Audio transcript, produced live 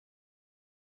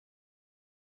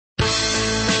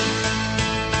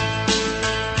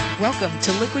Welcome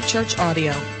to Liquid Church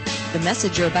Audio. The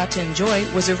message you're about to enjoy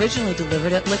was originally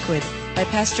delivered at Liquid by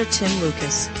Pastor Tim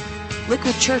Lucas.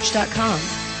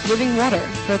 LiquidChurch.com, living water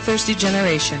for a thirsty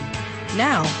generation.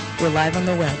 Now, we're live on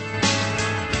the web.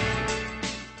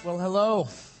 Well, hello.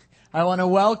 I want to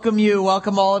welcome you,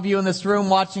 welcome all of you in this room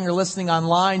watching or listening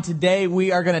online. Today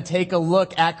we are going to take a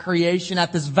look at creation,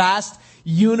 at this vast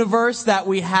universe that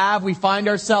we find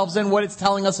ourselves in, what it's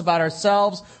telling us about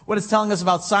ourselves, what it's telling us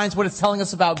about science, what it's telling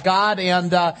us about God.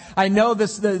 And I know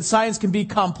the science can be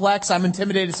complex. I'm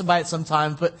intimidated by it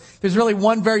sometimes, but there's really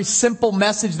one very simple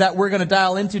message that we're going to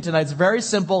dial into tonight. It's very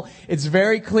simple, it's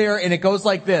very clear, and it goes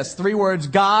like this. 3 words: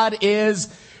 God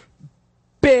is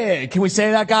big. Can we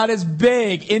say that? God is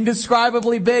big,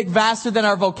 indescribably big, vaster than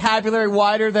our vocabulary,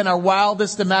 wider than our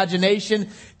wildest imagination.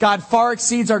 God far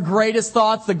exceeds our greatest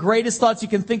thoughts. The greatest thoughts you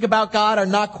can think about God are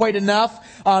not quite enough.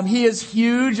 He is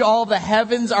huge. All the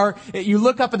heavens are, you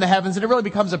look up in the heavens and it really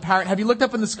becomes apparent. Have you looked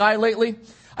up in the sky lately?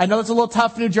 I know it's a little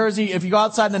tough in New Jersey. If you go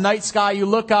outside in the night sky, you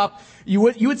look up, you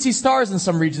would see stars in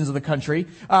some regions of the country.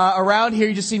 Around here,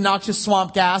 you just see noxious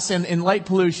swamp gas and light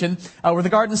pollution. We're the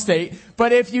Garden State.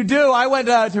 But if you do, I went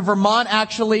to Vermont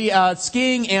actually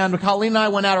skiing, and Colleen and I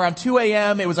went out around 2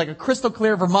 a.m. It was like a crystal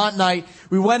clear Vermont night.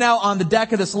 We went out on the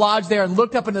deck of this lodge there and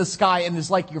looked up into the sky, and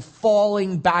it's like you're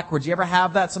falling backwards. You ever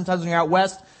have that sometimes when you're out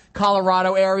west?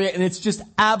 Colorado area, and it's just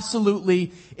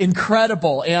absolutely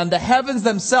incredible. And the heavens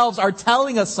themselves are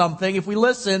telling us something if we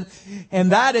listen,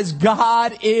 and that is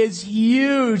God is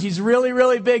huge. He's really,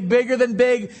 really big, bigger than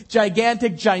big,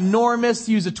 gigantic, ginormous,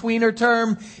 to use a tweener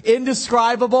term,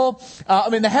 indescribable.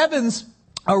 The heavens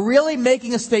are really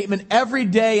making a statement every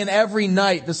day and every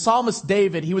night. The psalmist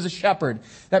David, he was a shepherd.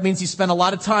 That means he spent a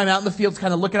lot of time out in the fields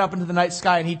kind of looking up into the night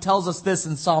sky, and he tells us this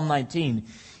in Psalm 19.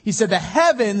 He said, the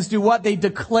heavens do what? They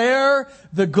declare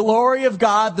the glory of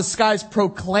God. The skies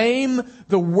proclaim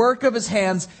the work of his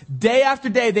hands. Day after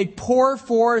day, they pour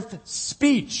forth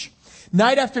speech.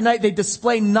 Night after night, they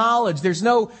display knowledge. There's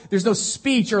no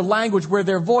speech or language where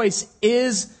their voice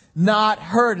is not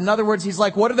heard. In other words, he's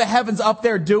like, what are the heavens up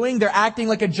there doing? They're acting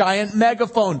like a giant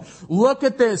megaphone. Look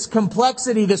at this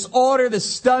complexity, this order,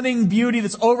 this stunning beauty,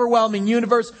 this overwhelming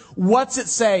universe. What's it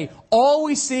say? All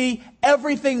we see,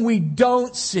 everything we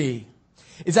don't see,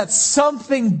 is that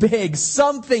something big,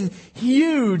 something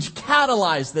huge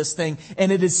catalyzed this thing,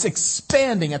 and it is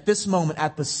expanding at this moment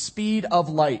at the speed of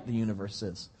light, the universe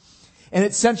is. And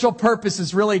its central purpose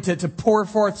is really to pour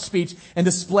forth speech and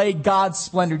display God's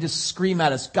splendor. Just scream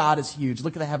at us, God is huge.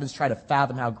 Look at the heavens, try to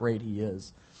fathom how great he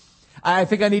is. I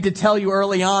think I need to tell you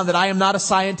early on that I am not a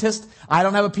scientist. I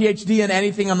don't have a PhD in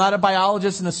anything. I'm not a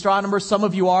biologist, an astronomer. Some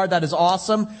of you are. That is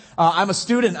awesome. I'm a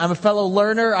student. I'm a fellow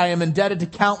learner. I am indebted to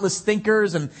countless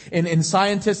thinkers and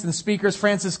scientists and speakers.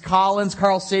 Francis Collins,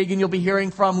 Carl Sagan, you'll be hearing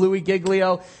from, Louis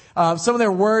Giglio. Some of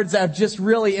their words have just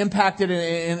really impacted,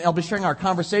 and I'll be sharing our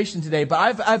conversation today.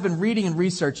 But I've been reading and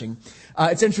researching.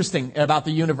 It's interesting about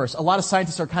the universe. A lot of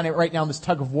scientists are kind of right now in this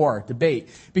tug of war debate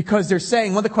because they're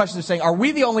saying, one of the questions they're saying, are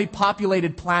we the only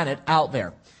populated planet out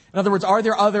there? In other words, are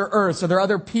there other Earths? Are there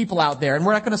other people out there? And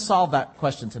we're not going to solve that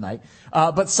question tonight.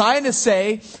 But scientists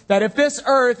say that if this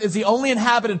Earth is the only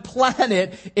inhabited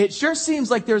planet, it sure seems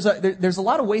like there's a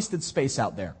lot of wasted space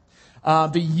out there.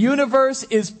 The universe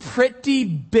is pretty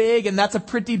big, and that's a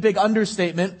pretty big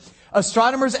understatement.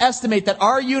 Astronomers estimate that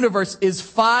our universe is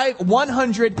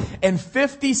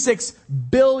 156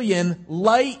 billion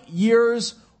light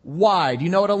years wide. You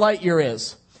know what a light year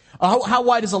is? How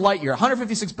wide is a light year?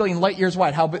 156 billion light years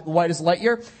wide. How wide is a light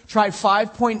year? Try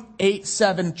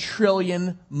 5.87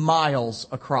 trillion miles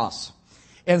across.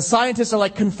 And scientists are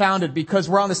like confounded because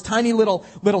we're on this tiny little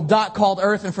dot called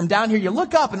Earth, and from down here you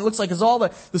look up and it looks like it's all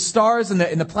the stars and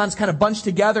the planets kind of bunched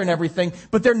together and everything,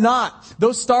 but they're not.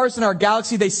 Those stars in our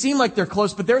galaxy, they seem like they're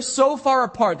close, but they're so far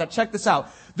apart that, check this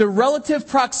out, the relative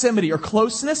proximity or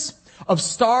closeness of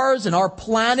stars and our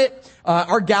planet,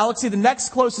 our galaxy, the next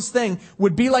closest thing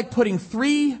would be like putting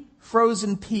 3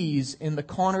 frozen peas in the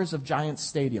corners of Giants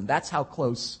Stadium. That's how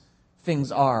close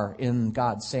things are in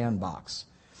God's sandbox.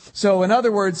 So in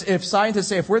other words, if scientists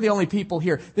say if we're the only people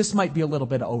here, this might be a little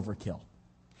bit of overkill.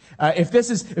 If this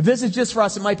is just for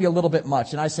us, it might be a little bit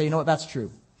much. And I say, you know what, that's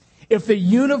true. If the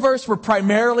universe were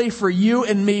primarily for you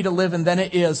and me to live in, then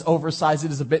it is oversized.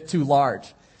 It is a bit too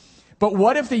large. But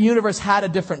what if the universe had a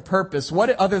different purpose? What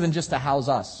other than just to house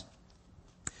us?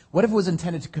 What if it was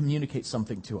intended to communicate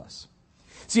something to us?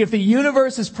 See, if the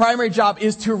universe's primary job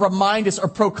is to remind us or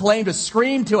proclaim, to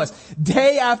scream to us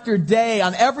day after day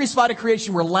on every spot of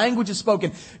creation where language is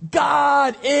spoken,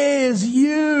 God is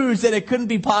huge, and it couldn't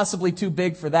be possibly too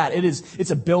big for that.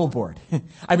 It's a billboard.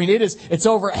 I mean, it's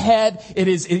overhead.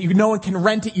 No one can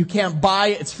rent it. You can't buy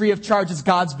it. It's free of charge. It's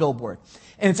God's billboard.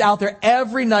 And it's out there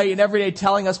every night and every day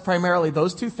telling us primarily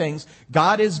those two things.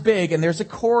 God is big, and there's a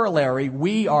corollary.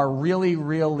 We are really,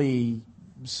 really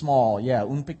small. Yeah,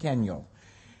 un pequeño.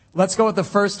 Let's go with the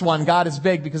first one. God is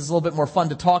big, because it's a little bit more fun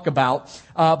to talk about.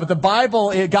 But the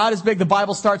Bible, God is big, the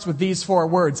Bible starts with these 4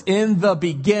 words. In the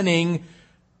beginning,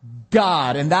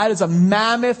 God. And that is a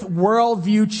mammoth,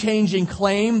 worldview-changing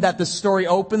claim that the story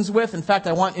opens with. In fact,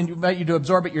 I want to invite you to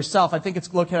absorb it yourself. I think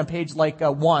it's located on page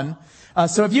 1.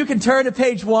 So if you can turn to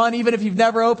page 1, even if you've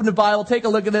never opened a Bible, take a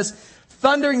look at this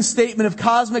thundering statement of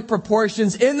cosmic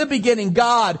proportions. In the beginning,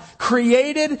 God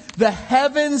created the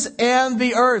heavens and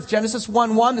the earth. Genesis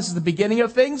 1:1, this is the beginning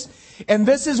of things. And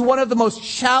this is one of the most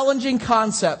challenging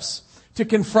concepts to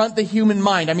confront the human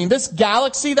mind. I mean, this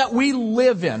galaxy that we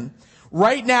live in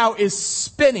right now is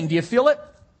spinning. Do you feel it?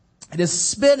 It is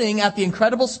spinning at the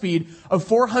incredible speed of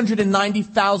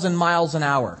 490,000 miles an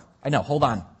hour. I know, hold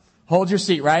on. Hold your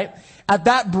seat, right? At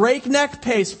that breakneck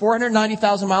pace,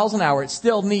 490,000 miles an hour, it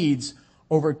still needs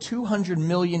over 200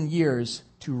 million years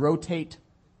to rotate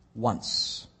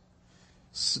once.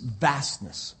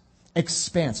 Vastness,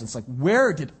 expanse. It's like,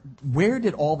 where did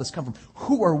all this come from?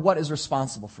 Who or what is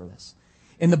responsible for this?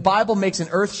 And the Bible makes an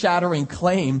earth-shattering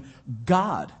claim: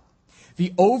 God.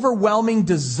 The overwhelming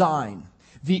design,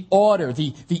 the order,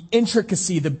 the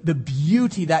intricacy, the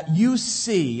beauty that you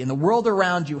see in the world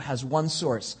around you has one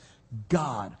source: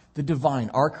 God, the divine,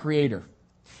 our creator.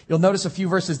 You'll notice a few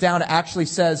verses down, it actually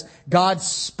says God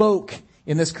spoke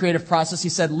in this creative process. He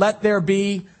said, "Let there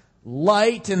be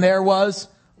light," and there was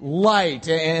light.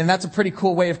 And that's a pretty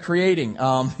cool way of creating.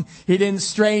 He didn't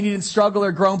strain, he didn't struggle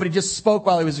or groan, but he just spoke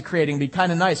while he was creating. It'd be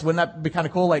kind of nice. Wouldn't that be kind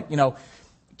of cool? Like,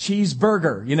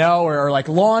 cheeseburger, or like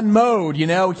lawn mowed,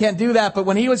 we can't do that. But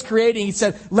when he was creating, he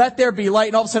said, "Let there be light."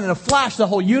 And all of a sudden in a flash, the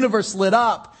whole universe lit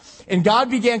up. And God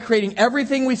began creating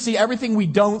everything we see, everything we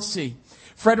don't see.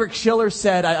 Frederick Schiller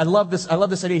said, I love this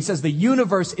idea. He says, the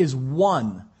universe is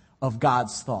one of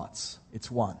God's thoughts.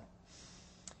 It's one.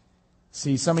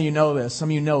 See, some of you know this. Some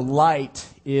of you know light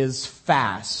is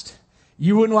fast.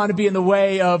 You wouldn't want to be in the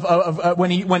way of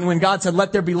when God said,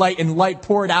 "Let there be light," and light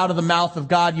poured out of the mouth of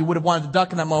God. You would have wanted to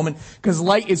duck in that moment, because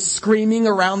light is screaming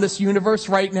around this universe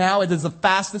right now. It is the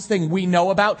fastest thing we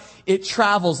know about. It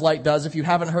travels, light does. If you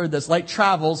haven't heard this, light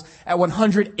travels at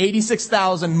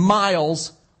 186,000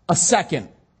 miles a second.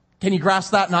 Can you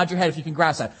grasp that? Nod your head if you can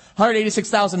grasp that.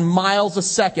 186,000 miles a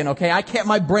second, okay?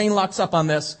 My brain locks up on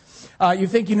this. You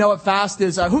think you know what fast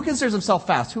is. Who considers himself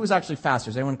fast? Who is actually faster?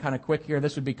 Is anyone kind of quick here?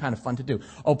 This would be kind of fun to do.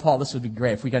 Oh, Paul, this would be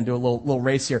great if we can do a little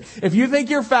race here. If you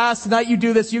think you're fast, tonight you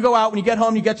do this. You go out, when you get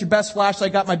home, you get your best flashlight.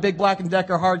 I got my big Black &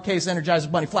 Decker hard case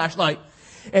Energizer Bunny flashlight.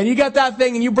 And you get that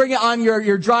thing and you bring it on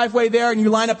your driveway there and you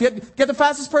line up, get the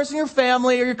fastest person in your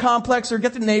family or your complex or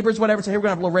get the neighbors, whatever. So here we're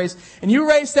going to have a little race. And you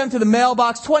race them to the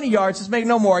mailbox, 20 yards, just make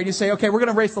no more. You say, okay, we're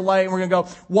going to race the light and we're going to go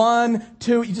 1,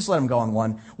 2, you just let them go on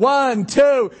 1. 1,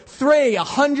 2, 3,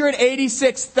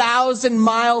 186,000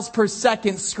 miles per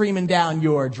second screaming down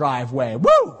your driveway.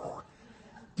 Woo!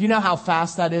 Do you know how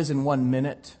fast that is in 1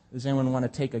 minute? Does anyone want to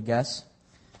take a guess?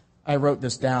 I wrote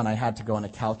this down. I had to go on a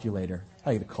calculator. How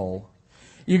you to Cole?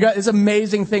 You got this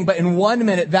amazing thing, but in 1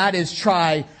 minute, that is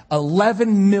try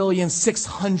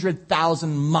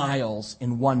 11,600,000 miles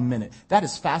in 1 minute. That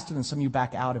is faster than some of you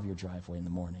back out of your driveway in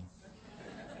the morning.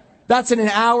 That's in an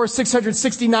hour,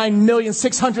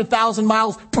 669,600,000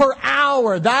 miles per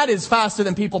hour. That is faster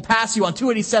than people pass you on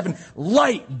 287,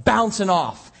 light bouncing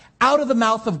off out of the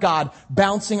mouth of God,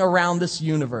 bouncing around this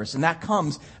universe. And that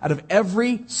comes out of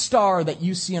every star that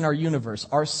you see in our universe.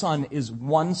 Our sun is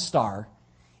one star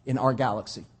in our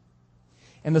galaxy.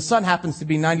 And the sun happens to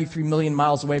be 93 million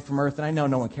miles away from Earth, and I know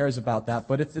no one cares about that,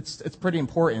 but it's pretty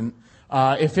important.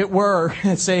 If it were,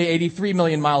 say, 83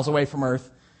 million miles away from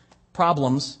Earth,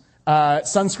 problems.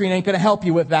 Sunscreen ain't going to help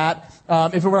you with that.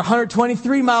 If it were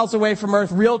 123 miles away from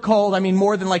Earth, real cold, I mean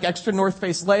more than like extra North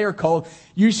Face layer cold,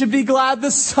 you should be glad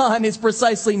the sun is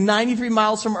precisely 93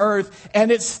 miles from Earth, and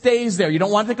it stays there. You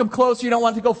don't want it to come closer, you don't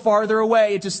want it to go farther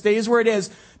away, it just stays where it is,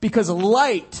 because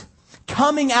light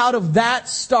coming out of that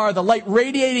star, the light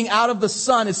radiating out of the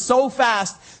sun, is so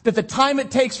fast that the time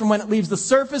it takes from when it leaves the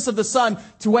surface of the sun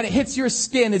to when it hits your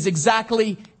skin is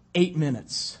exactly 8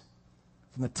 minutes.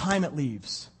 From the time it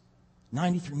leaves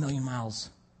 93 million miles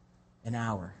an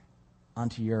hour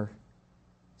onto your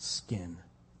skin.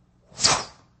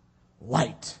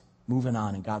 Light moving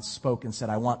on, and God spoke and said,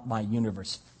 I want my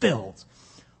universe filled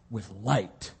with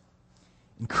light.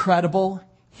 Incredible,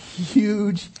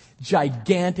 huge,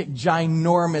 gigantic,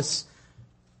 ginormous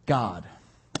God.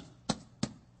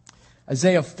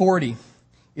 Isaiah 40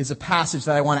 is a passage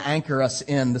that I want to anchor us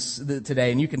in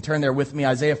today, and you can turn there with me.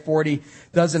 Isaiah 40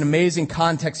 does an amazing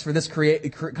context for this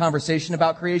conversation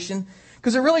about creation,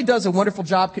 because it really does a wonderful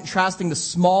job contrasting the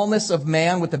smallness of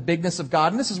man with the bigness of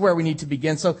God, and this is where we need to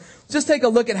begin. So just take a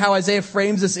look at how Isaiah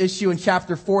frames this issue in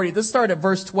chapter 40. Let's start at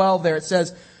verse 12 there. It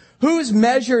says, who's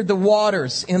measured the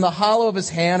waters in the hollow of his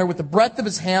hand, or with the breadth of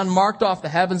his hand marked off the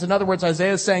heavens? In other words,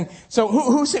 Isaiah is saying, so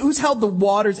who's held the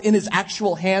waters in his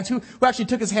actual hands? Who actually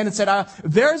took his hand and said,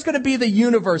 there's going to be the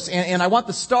universe, and I want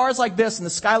the stars like this and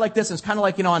the sky like this. And it's kind of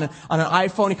like, on an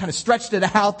iPhone, he kind of stretched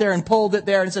it out there and pulled it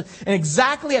there and said, and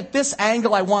exactly at this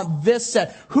angle, I want this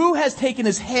set. Who has taken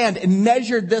his hand and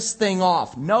measured this thing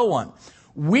off? No one.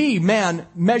 We, man,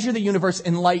 measure the universe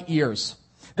in light years.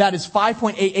 That is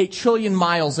 5.88 trillion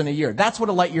miles in a year. That's what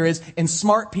a light year is, and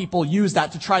smart people use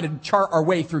that to try to chart our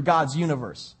way through God's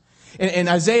universe. And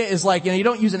Isaiah is like, you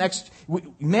don't use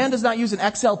man does not use an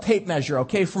Excel tape measure,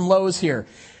 okay, from Lowe's here.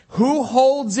 Who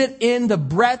holds it in the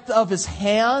breadth of his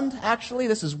hand? Actually,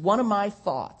 this is one of my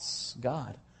thoughts.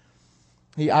 God.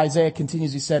 Isaiah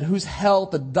continues, he said, who's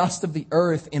held the dust of the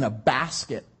earth in a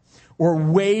basket? Or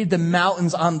weighed the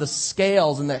mountains on the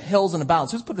scales and the hills in a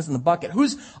balance? Who's put this in the bucket?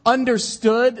 Who's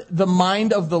understood the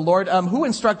mind of the Lord? Who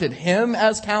instructed him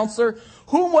as counselor?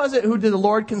 Who was it who did the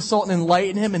Lord consult and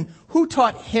enlighten him? And who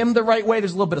taught him the right way?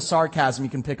 There's a little bit of sarcasm you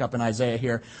can pick up in Isaiah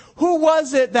here. Who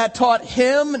was it that taught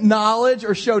him knowledge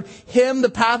or showed him the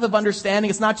path of understanding?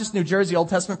 It's not just New Jersey. Old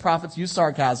Testament prophets use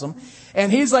sarcasm.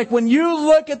 And he's like, when you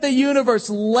look at the universe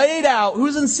laid out,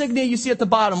 whose insignia you see at the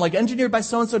bottom, like engineered by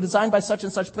so-and-so, designed by such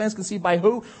and such, plans conceived by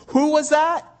who? Who was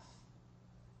that?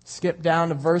 Skip down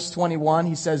to verse 21.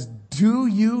 He says, do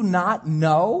you not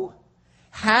know?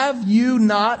 Have you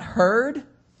not heard?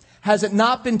 Has it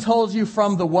not been told you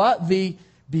from the what? The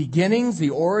beginnings, the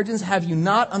origins? Have you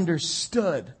not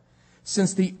understood?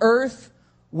 Since the earth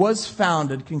was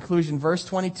founded, conclusion, verse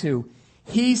 22,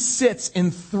 he sits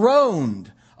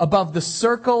enthroned above the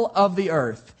circle of the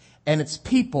earth, and its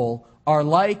people are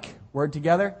like, word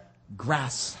together,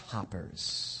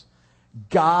 grasshoppers.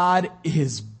 God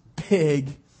is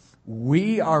big.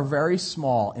 We are very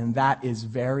small, and that is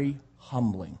very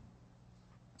humbling.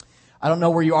 I don't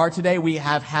know where you are today. We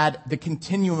have had the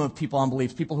continuum of people on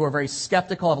beliefs. People who are very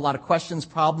skeptical, have a lot of questions,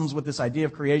 problems with this idea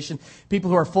of creation. People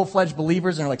who are full-fledged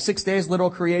believers and are like 6 days literal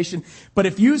creation. But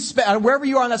if you wherever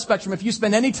you are on that spectrum, if you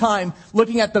spend any time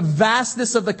looking at the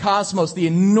vastness of the cosmos, the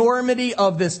enormity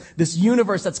of this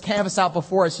universe that's canvassed out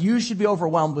before us, you should be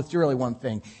overwhelmed with really one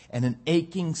thing, and an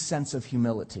aching sense of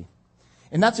humility.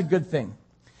 And that's a good thing.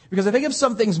 Because I think if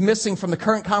something's missing from the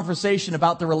current conversation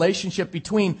about the relationship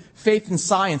between faith and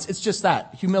science, it's just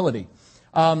that, humility.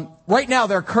 Right now,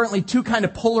 there are currently two kind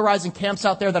of polarizing camps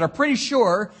out there that are pretty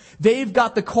sure they've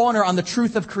got the corner on the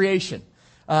truth of creation.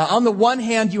 On the one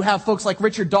hand, you have folks like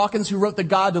Richard Dawkins, who wrote The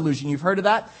God Delusion. You've heard of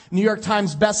that? New York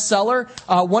Times bestseller.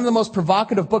 One of the most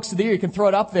provocative books of the year. You can throw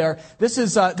it up there.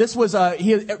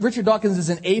 Richard Dawkins is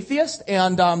an atheist,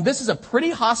 and this is a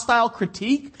pretty hostile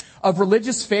critique of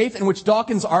religious faith, in which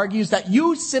Dawkins argues that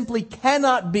you simply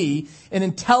cannot be an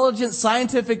intelligent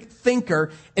scientific thinker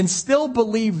and still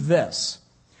believe this.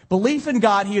 Belief in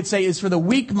God, he would say, is for the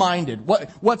weak-minded.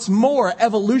 What's more,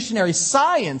 evolutionary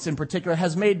science in particular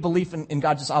has made belief in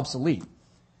God just obsolete.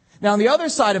 Now, on the other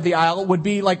side of the aisle would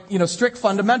be like, strict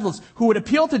fundamentalists who would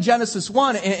appeal to Genesis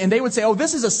 1 and they would say, oh,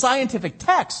 this is a scientific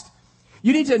text.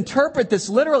 You need to interpret this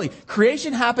literally.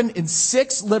 Creation happened in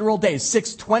 6 literal days,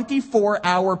 6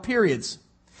 24-hour periods.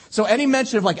 So any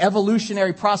mention of like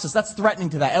evolutionary process, that's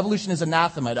threatening to that. Evolution is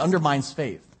anathema. It undermines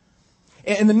faith.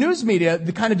 And the news media,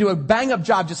 they kind of do a bang-up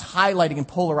job just highlighting and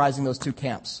polarizing those two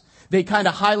camps. They kind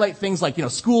of highlight things like,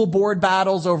 school board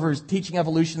battles over teaching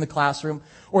evolution in the classroom,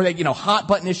 or they,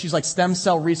 hot-button issues like stem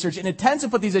cell research. And it tends to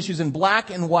put these issues in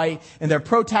black and white, and they're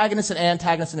protagonists and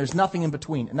antagonists, and there's nothing in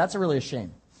between. And that's really a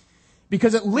shame.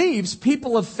 Because it leaves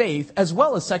people of faith, as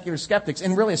well as secular skeptics,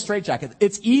 in really a straitjacket.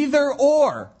 It's either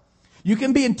or. You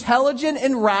can be intelligent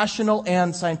and rational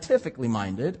and scientifically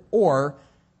minded, or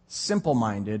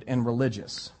simple-minded and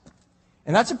religious.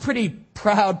 And that's a pretty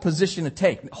proud position to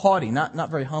take. Haughty, not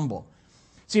very humble.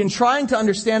 See, in trying to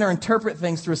understand or interpret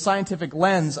things through a scientific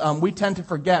lens, we tend to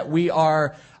forget we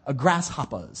are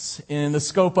grasshoppers. In the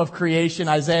scope of creation,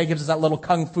 Isaiah gives us that little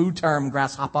kung fu term,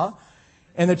 grasshopper.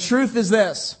 And the truth is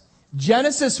this.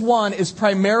 Genesis 1 is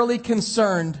primarily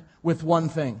concerned with one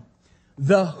thing.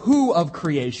 The who of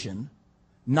creation,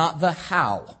 not the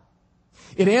how.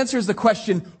 It answers the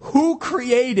question, who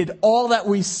created all that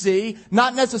we see?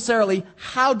 Not necessarily,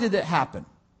 how did it happen?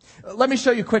 Let me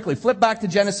show you quickly. Flip back to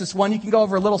Genesis 1. You can go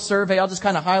over a little survey. I'll just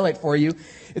kind of highlight for you.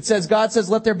 It says, God says,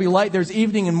 let there be light. There's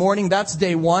evening and morning. That's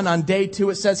day 1. On day 2,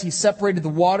 it says he separated the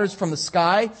waters from the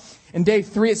sky. In day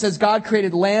 3, it says God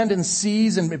created land and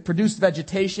seas and it produced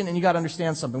vegetation. And you got to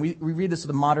understand something. We read this with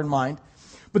a modern mind.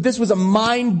 But this was a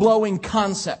mind-blowing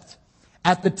concept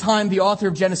at the time the author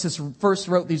of Genesis first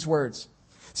wrote these words.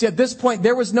 See, at this point,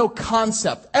 there was no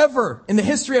concept ever in the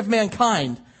history of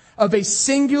mankind of a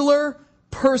singular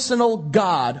personal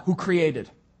God who created.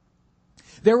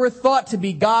 There were thought to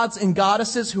be gods and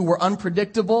goddesses who were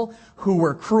unpredictable, who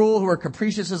were cruel, who were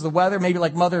capricious as the weather, maybe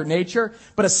like Mother Nature.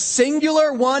 But a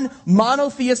singular one,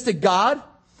 monotheistic God,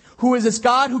 who is this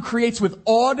God who creates with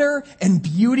order and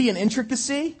beauty and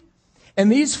intricacy. And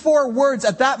these 4 words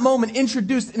at that moment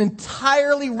introduced an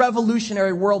entirely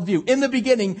revolutionary worldview. In the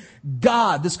beginning,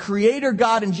 God, this creator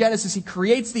God in Genesis, he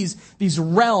creates these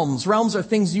realms. Realms are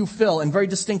things you fill in very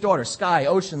distinct order. Sky,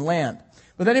 ocean, land.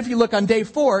 But then if you look on day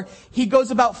 4, he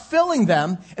goes about filling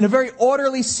them in a very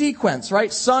orderly sequence,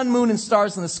 right? Sun, moon, and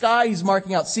stars in the sky. He's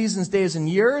marking out seasons, days, and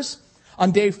years.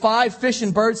 On day 5, fish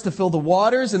and birds to fill the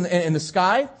waters in the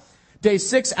sky. Day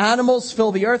 6, animals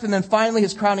fill the earth. And then finally,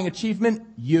 his crowning achievement,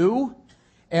 you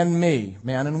and me,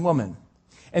 man and woman.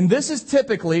 And this is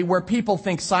typically where people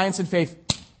think science and faith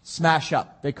smash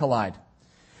up. They collide.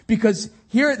 Because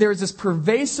here there is this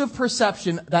pervasive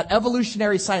perception that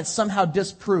evolutionary science somehow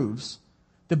disproves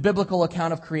the biblical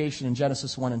account of creation in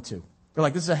Genesis 1 and 2. They're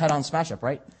like, this is a head-on smash up,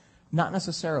 right? Not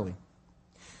necessarily.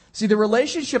 See, the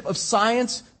relationship of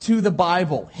science to the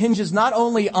Bible hinges not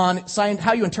only on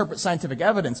how you interpret scientific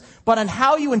evidence, but on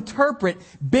how you interpret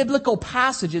biblical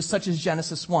passages such as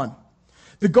Genesis 1.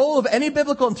 The goal of any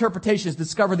biblical interpretation is to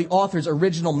discover the author's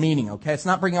original meaning, okay? It's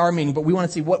not bringing our meaning, but we want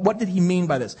to see what did he mean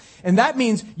by this. And that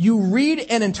means you read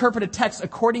and interpret a text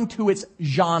according to its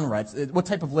genre, what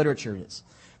type of literature it is.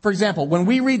 For example, when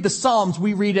we read the Psalms,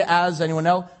 we read it as, anyone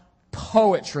know?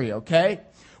 Poetry, okay?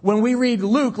 When we read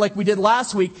Luke, like we did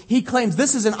last week, he claims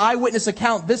this is an eyewitness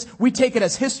account. We take it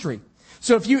as history.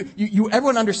 So if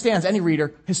everyone understands, any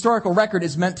reader, historical record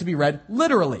is meant to be read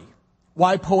literally.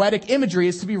 Why poetic imagery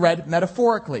is to be read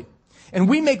metaphorically. And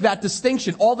we make that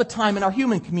distinction all the time in our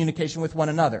human communication with one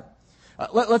another.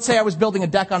 Let's say I was building a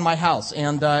deck on my house,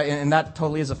 and that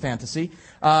totally is a fantasy.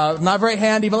 Not very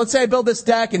handy, but let's say I build this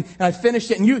deck, and I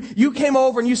finished it, and you came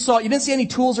over and you saw it. You didn't see any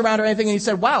tools around or anything, and you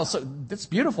said, wow, so that's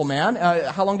beautiful, man.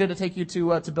 How long did it take you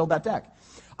to build that deck?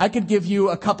 I could give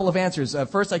you a couple of answers.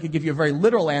 First, I could give you a very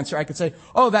literal answer. I could say,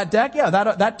 oh, that deck, yeah,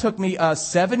 that took me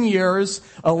 7 years,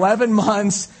 11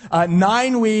 months,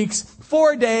 9 weeks,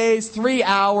 4 days, 3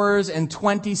 hours, and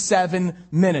 27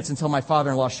 minutes until my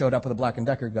father-in-law showed up with a Black &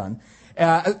 Decker gun.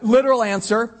 Literal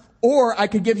answer. Or I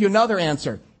could give you another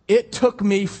answer. It took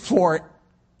me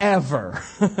forever.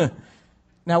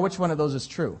 Now, which one of those is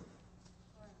true?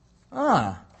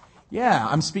 Yeah,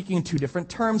 I'm speaking in 2 different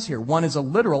terms here. One is a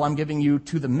literal, I'm giving you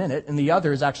to the minute, and the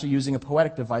other is actually using a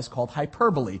poetic device called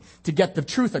hyperbole to get the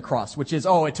truth across, which is,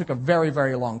 it took a very,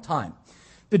 very long time.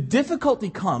 The difficulty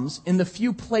comes in the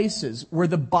few places where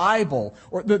the Bible,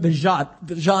 or the genre,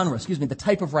 the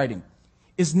type of writing,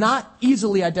 is not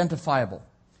easily identifiable.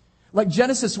 Like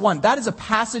Genesis 1, that is a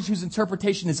passage whose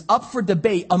interpretation is up for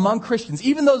debate among Christians,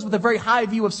 even those with a very high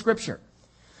view of Scripture.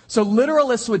 So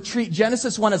literalists would treat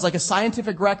Genesis 1 as like a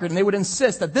scientific record, and they would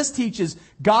insist that this teaches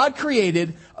God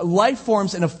created life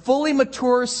forms in a fully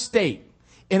mature state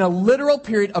in a literal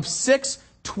period of 6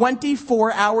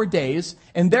 24-hour days,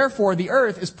 and therefore the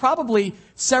earth is probably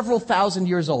several thousand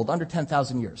years old, under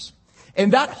 10,000 years.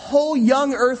 And that whole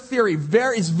young earth theory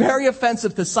is very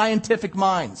offensive to scientific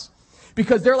minds.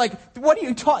 Because they're like, what are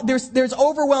you talking? There's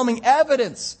overwhelming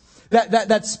evidence that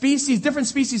different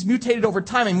species mutated over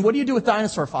time. I mean, what do you do with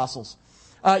dinosaur fossils?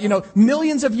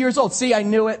 Millions of years old. See, I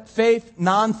knew it. Faith,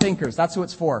 non-thinkers. That's who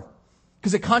it's for.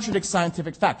 Because it contradicts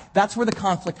scientific fact. That's where the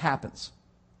conflict happens.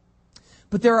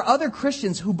 But there are other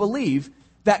Christians who believe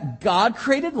that God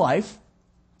created life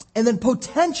and then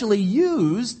potentially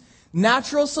used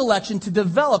natural selection to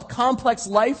develop complex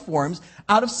life forms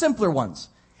out of simpler ones.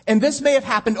 And this may have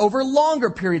happened over longer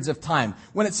periods of time.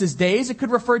 When it says days, it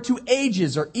could refer to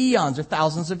ages or eons or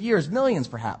thousands of years, millions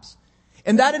perhaps.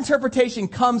 And that interpretation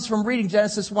comes from reading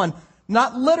Genesis 1,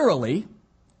 not literally,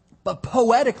 but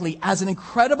poetically as an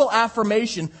incredible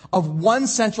affirmation of one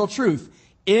central truth.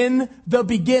 In the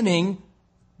beginning,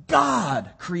 God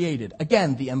created.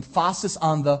 Again, the emphasis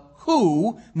on the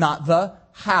who, not the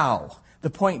how. The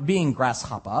point being,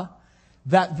 grasshopper,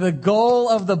 that the goal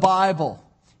of the Bible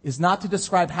is not to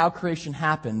describe how creation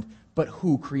happened, but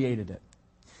who created it.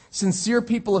 Sincere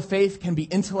people of faith can be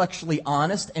intellectually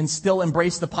honest and still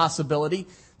embrace the possibility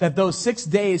that those 6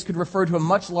 days could refer to a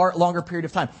much longer period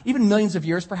of time, even millions of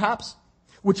years perhaps,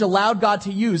 which allowed God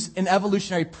to use an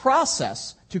evolutionary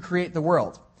process to create the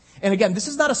world. And again, this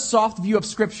is not a soft view of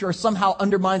Scripture or somehow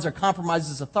undermines or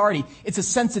compromises authority. It's a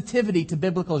sensitivity to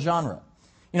biblical genre.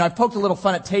 You know, I've poked a little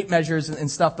fun at tape measures and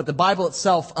stuff, but the Bible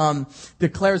itself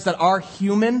declares that our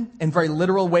human and very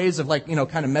literal ways of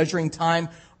kind of measuring time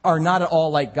are not at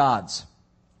all like God's.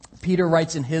 Peter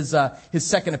writes in his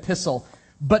second epistle,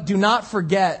 "But do not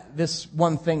forget this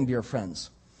one thing, dear friends.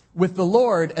 With the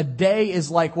Lord, a day is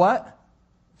like what?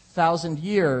 1,000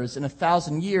 years, and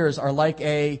 1,000 years are like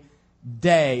a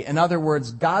day." In other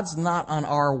words, God's not on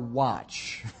our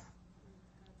watch.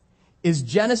 Is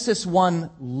Genesis 1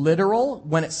 literal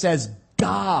when it says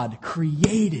God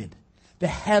created the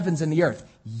heavens and the earth?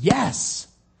 Yes.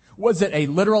 Was it a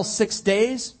literal 6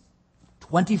 days,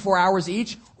 24 hours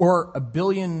each, or 1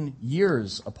 billion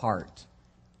years apart?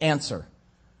 Answer: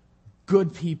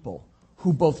 good people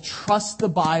who both trust the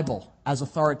Bible as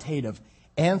authoritative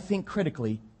and think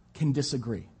critically can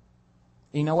disagree.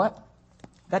 And you know what?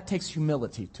 That takes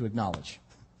humility to acknowledge.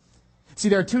 See,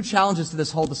 there are two challenges to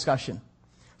this whole discussion.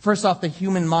 First off, the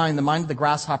human mind, the mind of the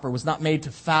grasshopper, was not made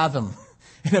to fathom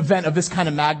an event of this kind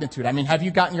of magnitude. I mean, have you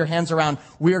gotten your hands around,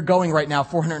 we are going right now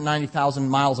 490,000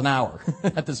 miles an hour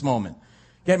at this moment?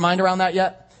 Get mind around that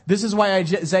yet? This is why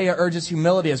Isaiah urges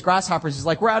humility as grasshoppers. He's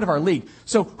like, we're out of our league.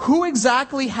 So who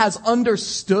exactly has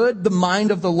understood the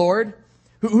mind of the Lord?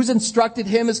 Who's instructed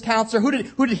him as counselor?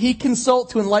 Who did he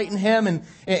consult to enlighten him?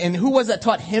 And who was that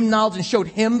taught him knowledge and showed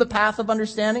him the path of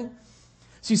understanding?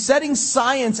 See, setting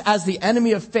science as the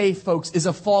enemy of faith, folks, is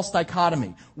a false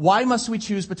dichotomy. Why must we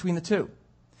choose between the two?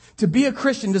 To be a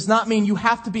Christian does not mean you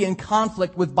have to be in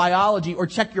conflict with biology or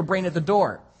check your brain at the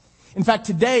door. In fact,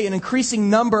 today, an increasing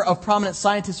number of prominent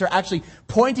scientists are actually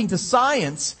pointing to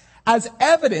science as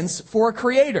evidence for a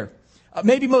creator.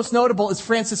 Maybe most notable is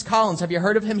Francis Collins. Have you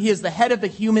heard of him? He is the head of the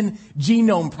Human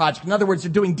Genome Project. In other words,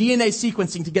 they're doing DNA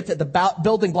sequencing to get to the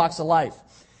building blocks of life.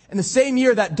 In the same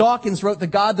year that Dawkins wrote The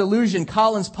God Delusion,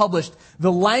 Collins published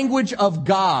The Language of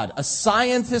God. A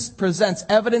scientist presents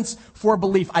evidence for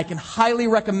belief. I can highly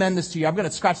recommend this to you. I'm going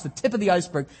to scratch the tip of the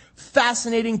iceberg.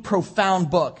 Fascinating, profound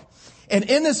book. And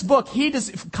in this book,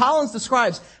 Collins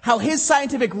describes how his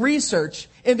scientific research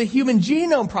in the Human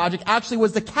Genome Project actually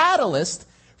was the catalyst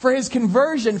for his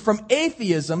conversion from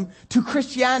atheism to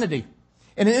Christianity.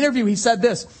 In an interview, he said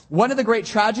this: "One of the great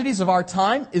tragedies of our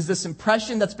time is this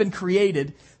impression that's been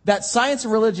created that science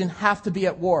and religion have to be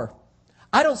at war.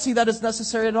 I don't see that as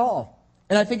necessary at all.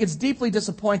 And I think it's deeply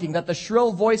disappointing that the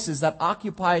shrill voices that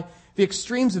occupy the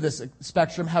extremes of this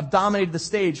spectrum have dominated the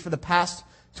stage for the past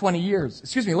 20 years.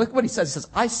 Excuse me, look what he says. He says,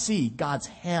 I see God's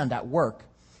hand at work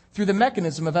through the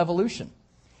mechanism of evolution.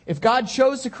 If God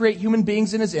chose to create human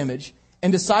beings in his image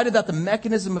and decided that the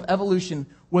mechanism of evolution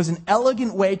was an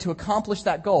elegant way to accomplish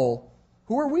that goal,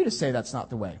 who are we to say that's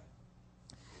not the way?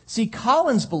 See,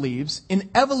 Collins believes in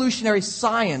evolutionary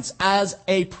science as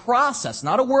a process,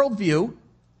 not a worldview.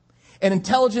 An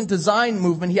intelligent design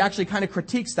movement, he actually kind of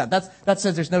critiques that. That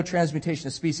says there's no transmutation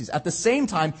of species. At the same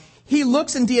time, he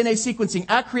looks in DNA sequencing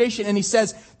at creation and he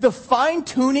says, the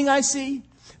fine-tuning I see,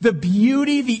 the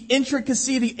beauty, the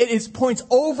intricacy, it points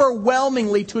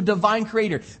overwhelmingly to a divine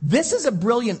creator. This is a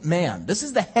brilliant man. This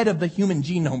is the head of the Human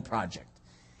Genome Project.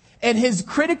 And his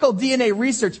critical DNA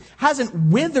research hasn't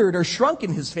withered or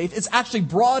shrunken his faith. It's actually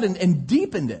broadened and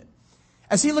deepened it.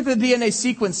 As he looked at the DNA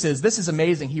sequences, this is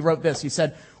amazing. He wrote this. He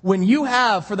said, when you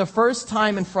have, for the first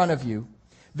time in front of you,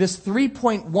 this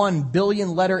 3.1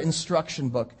 billion letter instruction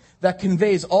book that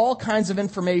conveys all kinds of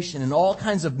information and all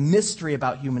kinds of mystery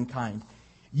about humankind,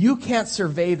 you can't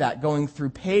survey that going through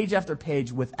page after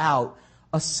page without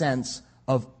a sense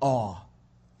of awe.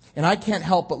 And I can't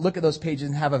help but look at those pages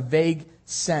and have a vague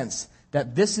sense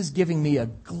that this is giving me a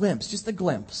glimpse, just a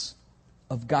glimpse,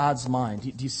 of God's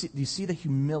mind. Do you see the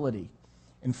humility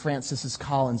in Francis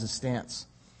Collins' stance?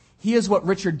 He is what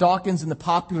Richard Dawkins in the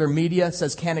popular media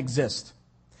says can't exist.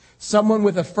 Someone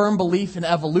with a firm belief in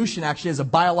evolution actually as a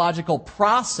biological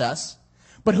process,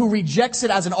 but who rejects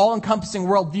it as an all-encompassing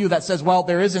worldview that says, well,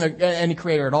 there isn't any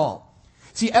creator at all.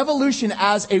 See, evolution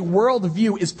as a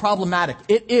worldview is problematic.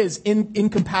 It is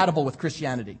incompatible with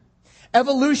Christianity.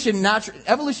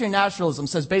 Evolutionary naturalism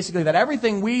says basically that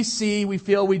everything we see, we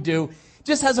feel, we do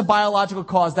just has a biological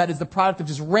cause that is the product of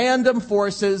just random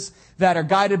forces that are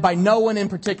guided by no one in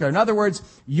particular. In other words,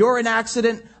 you're an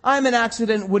accident, I'm an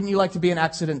accident, wouldn't you like to be an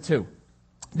accident too?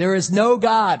 There is no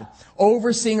God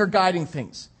overseeing or guiding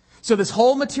things. So this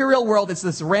whole material world, it's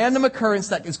this random occurrence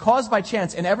that is caused by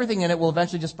chance, and everything in it will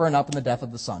eventually just burn up in the death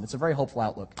of the sun. It's a very hopeful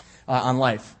outlook on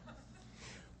life.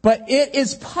 But it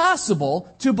is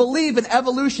possible to believe in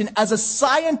evolution as a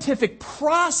scientific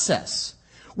process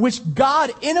which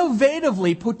God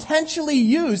innovatively, potentially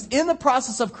used in the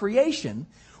process of creation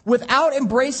without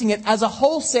embracing it as a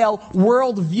wholesale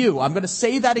worldview. I'm going to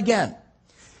say that again.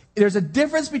 There's a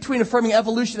difference between affirming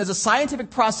evolution as a scientific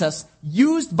process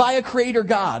used by a creator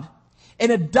God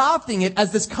and adopting it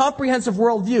as this comprehensive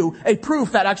worldview, a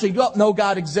proof that actually, no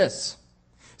God exists.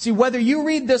 See, whether you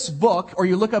read this book or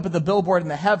you look up at the billboard in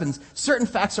the heavens, certain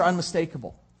facts are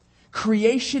unmistakable.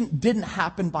 Creation didn't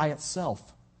happen by itself.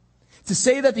 To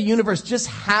say that the universe just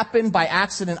happened by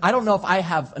accident, I don't know if I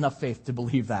have enough faith to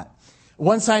believe that.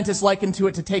 One scientist likened to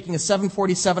it to taking a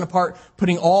 747 apart,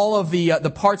 putting all of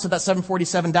the parts of that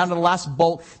 747 down to the last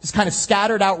bolt, just kind of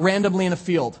scattered out randomly in a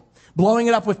field, blowing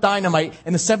it up with dynamite,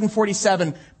 and the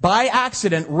 747, by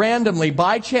accident, randomly,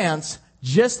 by chance,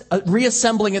 just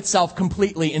reassembling itself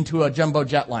completely into a jumbo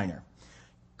jetliner.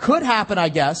 Could happen, I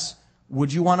guess.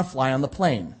 Would you want to fly on the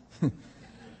plane?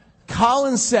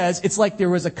 Collins says it's like there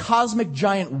was a cosmic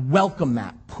giant welcome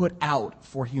mat put out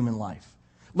for human life.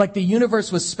 Like the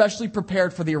universe was specially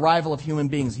prepared for the arrival of human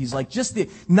beings. He's like, just the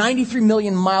 93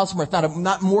 million miles from Earth,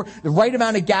 not more, the right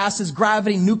amount of gases,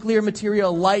 gravity, nuclear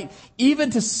material, light. Even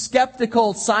to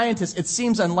skeptical scientists, it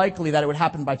seems unlikely that it would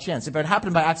happen by chance. If it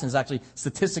happened by accident, it's actually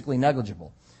statistically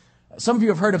negligible. Some of you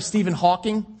have heard of Stephen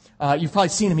Hawking. You've probably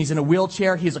seen him. He's in a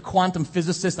wheelchair. He's a quantum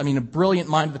physicist. A brilliant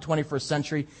mind of the 21st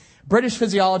century. British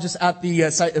physiologist at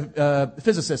the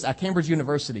physicist at Cambridge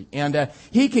University. And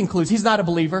he concludes, he's not a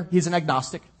believer, he's an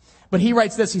agnostic. But he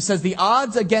writes this, he says, the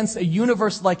odds against a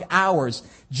universe like ours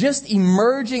just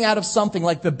emerging out of something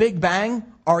like the Big Bang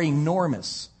are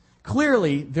enormous.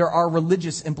 Clearly, there are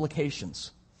religious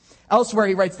implications. Elsewhere,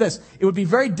 he writes this, it would be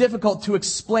very difficult to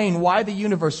explain why the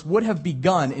universe would have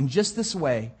begun in just this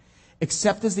way,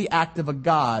 except as the act of a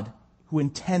God who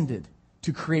intended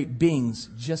to create beings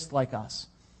just like us.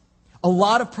 A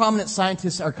lot of prominent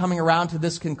scientists are coming around to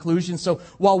this conclusion. So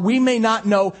while we may not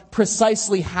know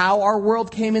precisely how our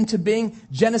world came into being,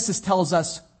 Genesis tells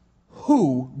us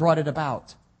who brought it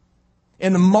about.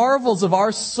 And the marvels of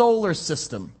our solar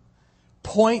system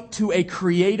point to a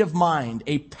creative mind,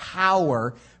 a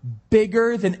power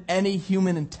bigger than any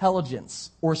human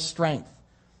intelligence or strength.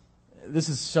 This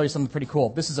is show you something pretty cool.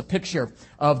 This is a picture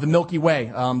of the Milky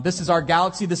Way. This is our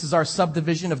galaxy. This is our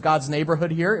subdivision of God's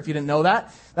neighborhood here, if you didn't know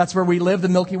that. That's where we live, the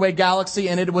Milky Way galaxy,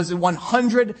 and it was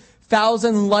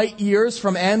 100,000 light years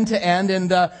from end to end,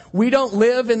 and we don't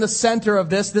live in the center of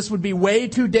this. This would be way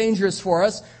too dangerous for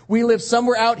us. We live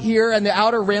somewhere out here in the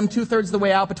outer rim, 2/3 of the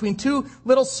way out, between two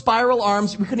little spiral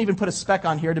arms. We couldn't even put a speck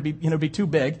on here to be too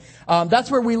big.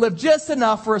 That's where we live just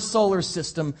enough for a solar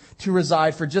system to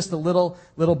reside for just a little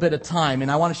bit of time.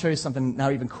 And I want to show you something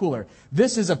now even cooler.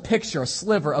 This is a picture, a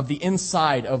sliver of the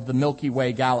inside of the Milky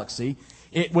Way galaxy.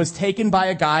 It was taken by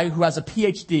a guy who has a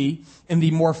PhD in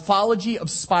the morphology of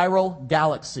spiral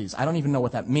galaxies. I don't even know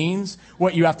what that means,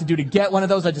 what you have to do to get one of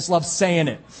those. I just love saying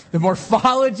it. The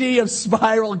morphology of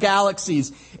spiral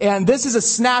galaxies. And this is a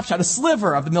snapshot, a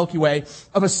sliver of the Milky Way,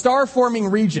 of a star-forming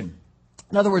region.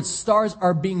 In other words, stars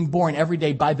are being born every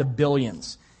day by the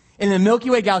billions. In the Milky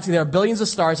Way galaxy, there are billions of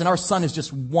stars, and our sun is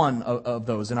just one of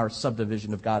those in our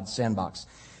subdivision of God's sandbox.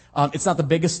 It's not the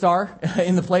biggest star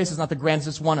in the place. It's not the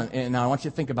grandest one. And now I want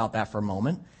you to think about that for a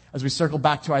moment. As we circle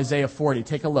back to Isaiah 40,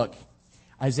 take a look.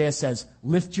 Isaiah says,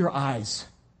 lift your eyes.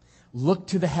 Look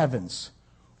to the heavens.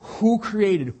 Who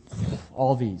created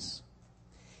all these?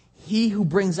 He who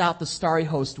brings out the starry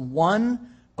host one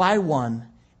by one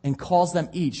and calls them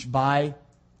each by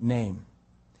name.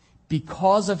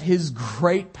 Because of his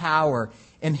great power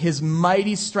and his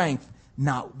mighty strength,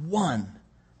 not one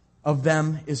of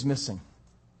them is missing.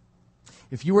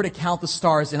 If you were to count the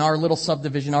stars in our little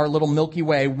subdivision, our little Milky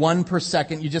Way, 1 per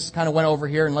second, you just kind of went over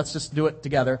here and let's just do it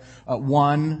together.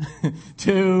 1,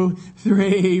 2,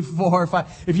 3, 4,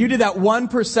 5. If you did that 1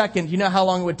 per second, you know how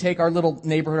long it would take our little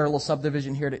neighborhood, our little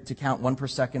subdivision here to count 1 per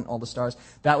second, all the stars?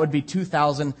 That would be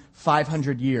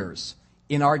 2,500 years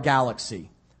in our galaxy,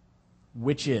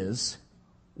 which is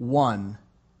one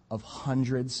of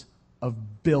hundreds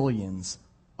of billions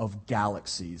of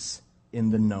galaxies in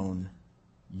the known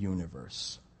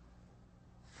universe.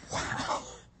 Wow.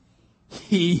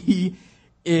 He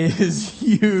is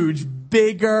huge,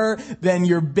 bigger than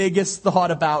your biggest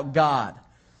thought about God.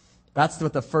 That's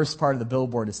what the first part of the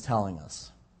billboard is telling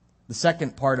us. The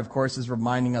second part, of course, is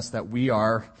reminding us that we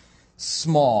are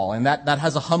small, and that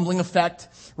has a humbling effect,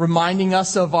 reminding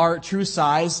us of our true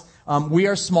size. We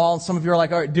are small, and some of you are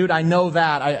like, all right, dude, I know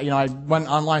that. I went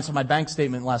online, saw my bank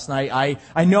statement last night.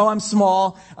 I know I'm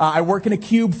small. I work in a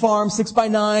cube farm,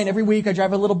 6x9. Every week I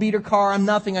drive a little beater car. I'm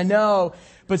nothing, I know.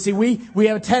 But see, we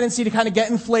have a tendency to kind of get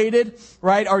inflated,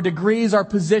 right? Our degrees, our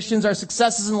positions, our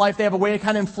successes in life, they have a way of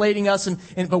kind of inflating us.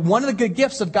 But one of the good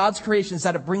gifts of God's creation is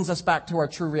that it brings us back to our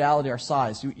true reality, our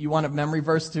size. You want a memory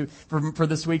verse for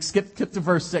this week? Skip to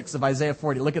verse 6 of Isaiah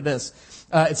 40. Look at this.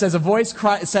 It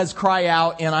says, cry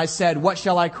out, and I said, what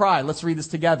shall I cry? Let's read this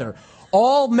together.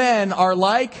 All men are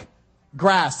like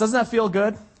grass. Doesn't that feel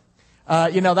good?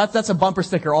 That's a bumper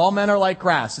sticker. All men are like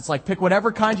grass. It's like, pick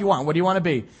whatever kind you want. What do you want to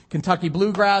be? Kentucky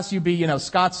bluegrass, you be,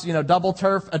 Scots, double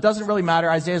turf. It doesn't really matter.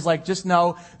 Isaiah's like, just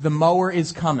know the mower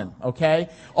is coming, okay?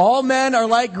 All men are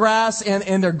like grass,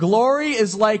 and their glory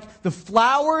is like the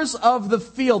flowers of the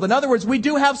field. In other words, we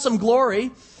do have some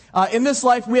glory. In this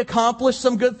life, we accomplish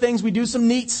some good things. We do some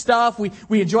neat stuff.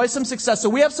 We enjoy some success. So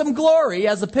we have some glory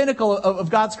as the pinnacle of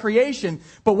God's creation.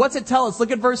 But what's it tell us?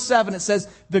 Look at verse 7. It says,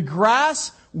 the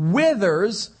grass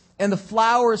withers and the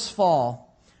flowers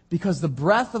fall because the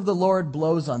breath of the Lord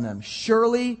blows on them.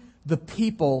 Surely the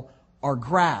people are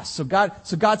grass. So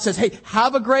God says, hey,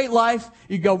 have a great life.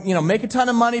 You go, make a ton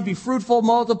of money, be fruitful,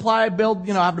 multiply, build,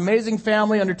 have an amazing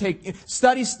family,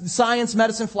 study science,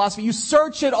 medicine, philosophy. You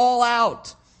search it all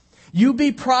out. You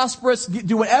be prosperous,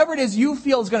 do whatever it is you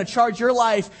feel is going to charge your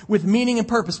life with meaning and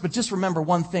purpose. But just remember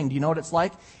one thing. Do you know what it's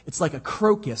like? It's like a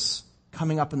crocus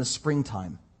coming up in the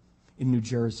springtime in New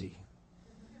Jersey.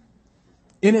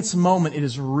 In its moment, it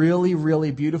is really,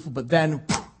 really beautiful, but then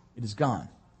it is gone.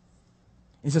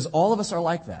 He says, all of us are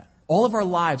like that. All of our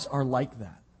lives are like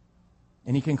that.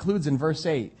 And he concludes in verse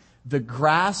 8, the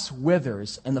grass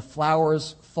withers and the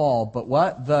flowers fall, but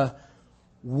what? The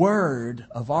word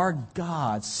of our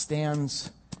God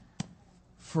stands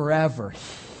forever.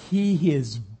 He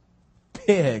is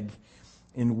big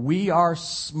and we are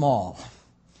small.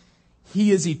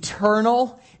 He is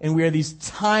eternal and we are these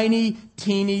tiny,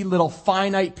 teeny, little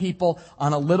finite people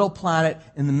on a little planet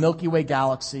in the Milky Way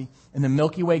galaxy. And the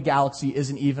Milky Way galaxy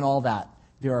isn't even all that.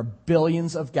 There are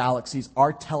billions of galaxies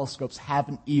our telescopes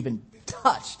haven't even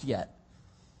touched yet.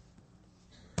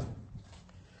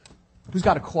 Who's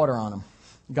got a quarter on them?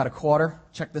 You got a quarter?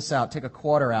 Check this out. Take a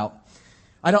quarter out.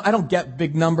 I don't get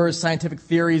big numbers, scientific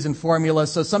theories, and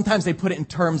formulas, so sometimes they put it in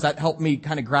terms that help me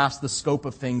kind of grasp the scope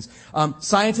of things.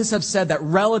 Scientists have said that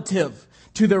relative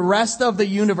to the rest of the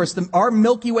universe, our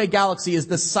Milky Way galaxy is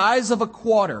the size of a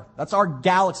quarter. That's our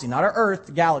galaxy, not our Earth,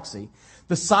 the galaxy.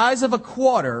 The size of a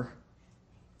quarter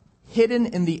hidden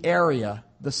in the area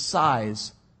the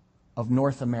size of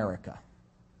North America,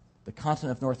 the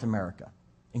continent of North America,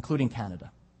 including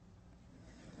Canada.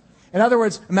 In other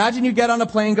words, imagine you get on a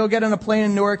plane, go get on a plane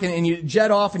in Newark, and you jet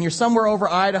off, and you're somewhere over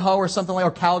Idaho or something like,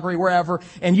 or Calgary, wherever,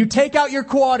 and you take out your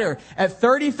quarter at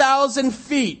 30,000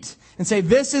 feet and say,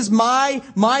 this is my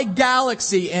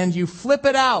galaxy, and you flip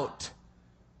it out.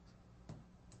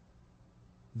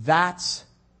 That's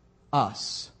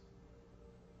us.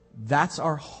 That's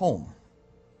our home.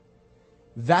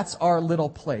 That's our little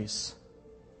place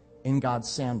in God's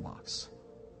sandbox.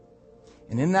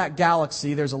 And in that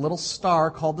galaxy, there's a little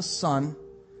star called the sun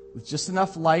with just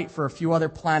enough light for a few other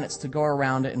planets to go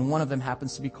around it, and one of them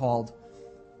happens to be called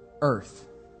Earth.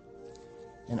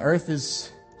 And Earth is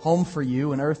home for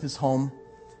you, and Earth is home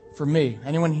for me.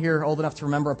 Anyone here old enough to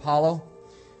remember Apollo?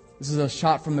 This is a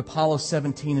shot from Apollo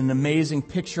 17, an amazing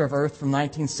picture of Earth from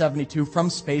 1972 from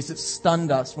space. It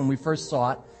stunned us when we first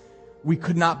saw it. We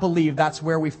could not believe that's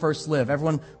where we first live.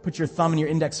 Everyone put your thumb and your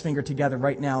index finger together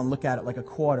right now and look at it like a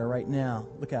quarter right now.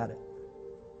 Look at it.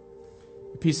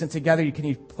 You piece it together. Can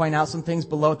you point out some things?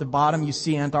 Below at the bottom, you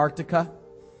see Antarctica.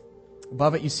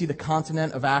 Above it, you see the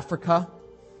continent of Africa.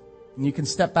 And you can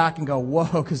step back and go,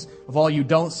 whoa, because of all you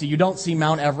don't see. You don't see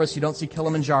Mount Everest. You don't see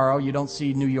Kilimanjaro. You don't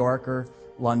see New York or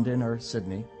London or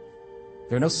Sydney.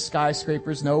 There are no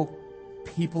skyscrapers, no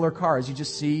people or cars. You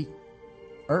just see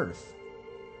Earth.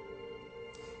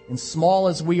 And small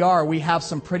as we are, we have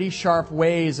some pretty sharp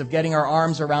ways of getting our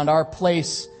arms around our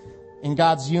place in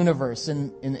God's universe.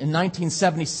 In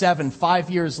 1977, 5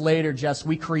 years later, Jess,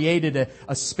 we created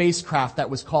a spacecraft that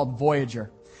was called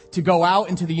Voyager to go out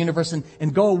into the universe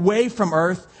and go away from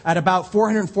Earth at about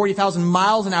 440,000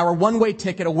 miles an hour, one-way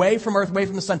ticket, away from Earth, away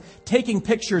from the sun, taking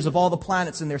pictures of all the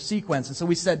planets in their sequence. And so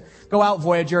we said, go out,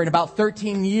 Voyager. In about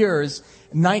 13 years,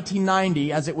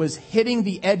 1990, as it was hitting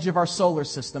the edge of our solar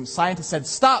system, scientists said,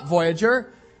 stop,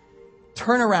 Voyager.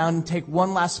 Turn around and take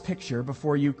one last picture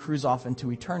before you cruise off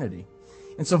into eternity.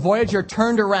 And so Voyager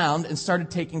turned around and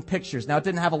started taking pictures. Now, it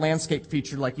didn't have a landscape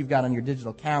feature like you've got on your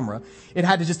digital camera. It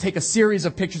had to just take a series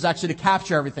of pictures actually to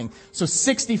capture everything. So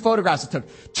 60 photographs it took.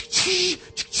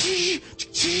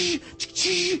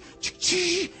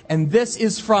 And this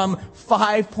is from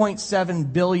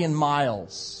 5.7 billion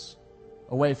miles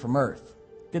away from Earth.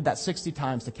 Did that 60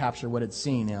 times to capture what it's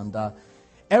seen. And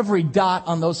every dot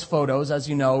on those photos, as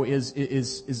you know, is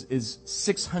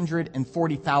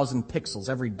 640,000 pixels,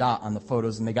 every dot on the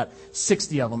photos, and they got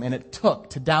 60 of them. And it took,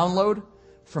 to download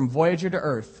from Voyager to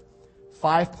Earth,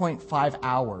 5.5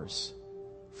 hours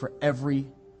for every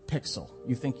pixel.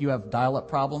 You think you have dial-up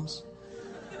problems?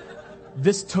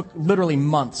 This took literally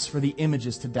months for the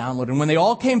images to download. And when they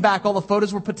all came back, all the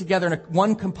photos were put together in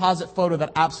one composite photo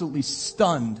that absolutely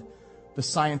stunned the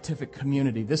scientific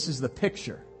community. This is the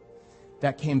picture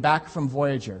that came back from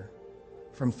Voyager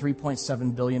from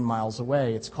 3.7 billion miles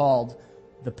away. It's called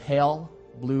the pale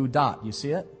blue dot. You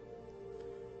see it?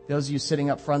 Those of you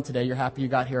sitting up front today, you're happy you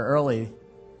got here early.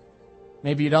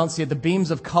 Maybe you don't see it. The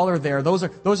beams of color there, those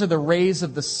are the rays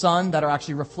of the sun that are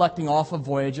actually reflecting off of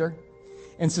Voyager.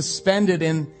 And suspended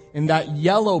in that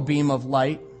yellow beam of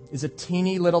light is a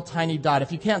teeny little tiny dot.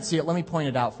 If you can't see it, let me point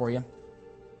it out for you.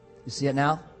 You see it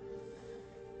now?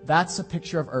 That's a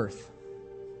picture of Earth.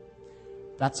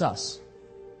 That's us,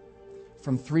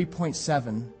 from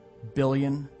 3.7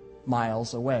 billion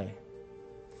miles away.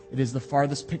 It is the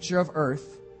farthest picture of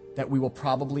Earth that we will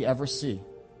probably ever see.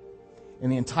 In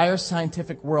the entire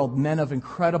scientific world, men of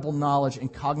incredible knowledge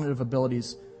and cognitive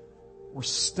abilities were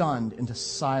stunned into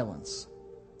silence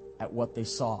at what they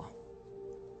saw.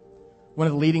 One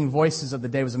of the leading voices of the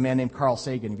day was a man named Carl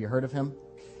Sagan. Have you heard of him?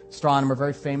 Astronomer,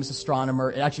 very famous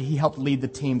astronomer. Actually, he helped lead the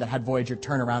team that had Voyager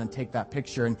turn around and take that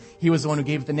picture. And he was the one who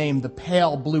gave it the name, the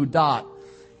pale blue dot.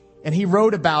 And he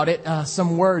wrote about it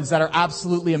some words that are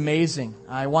absolutely amazing.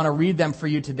 I want to read them for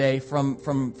you today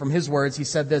from his words. He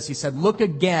said this. He said, "Look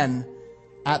again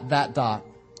at that dot.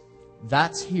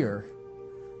 That's here.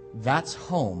 That's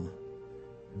home.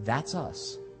 That's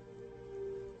us.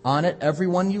 On it,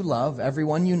 everyone you love,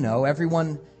 everyone you know,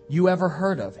 everyone you ever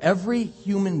heard of, every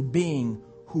human being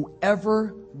who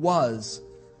ever was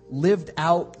lived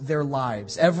out their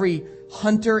lives. Every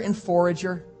hunter and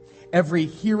forager, every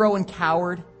hero and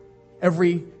coward,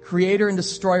 every creator and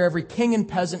destroyer, every king and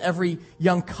peasant, every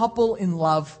young couple in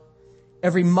love,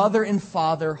 every mother and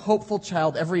father, hopeful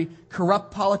child, every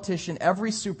corrupt politician,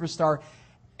 every superstar,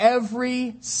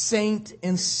 every saint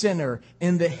and sinner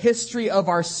in the history of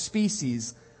our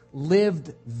species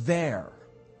lived there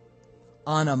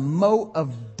on a mote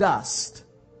of dust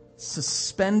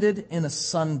suspended in a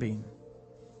sunbeam."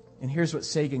 And here's what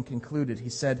Sagan concluded. He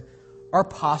said, "Our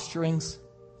posturings,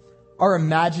 our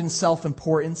imagined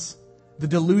self-importance, the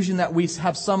delusion that we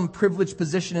have some privileged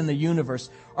position in the universe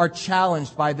are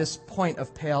challenged by this point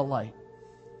of pale light.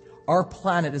 Our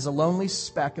planet is a lonely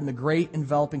speck in the great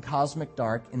enveloping cosmic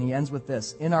dark." And he ends with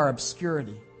this, "In our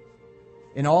obscurity,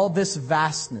 in all this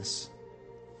vastness,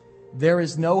 there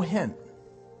is no hint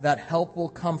that help will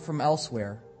come from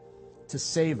elsewhere to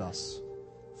save us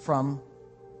from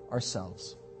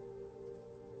ourselves."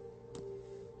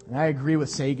 And I agree with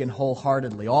Sagan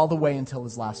wholeheartedly, all the way until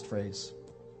his last phrase.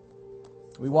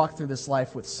 We walk through this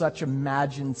life with such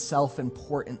imagined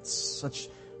self-importance, such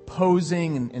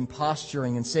posing and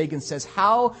posturing. And Sagan says,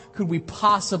 how could we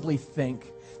possibly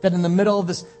think that in the middle of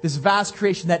this vast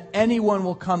creation that anyone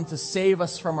will come to save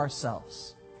us from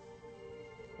ourselves?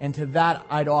 And to that,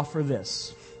 I'd offer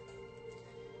this.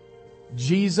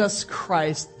 Jesus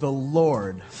Christ, the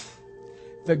Lord,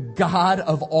 the God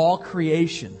of all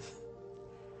creation,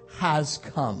 has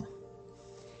come.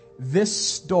 This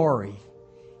story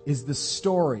is the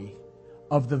story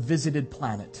of the visited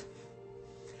planet.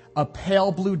 A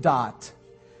pale blue dot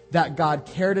that God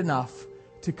cared enough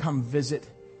to come visit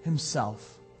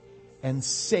himself and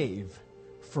save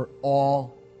for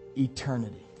all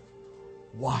eternity.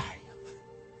 Why?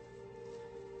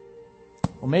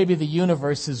 Well, maybe the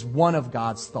universe is one of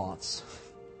God's thoughts,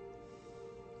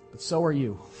 but so are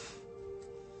you.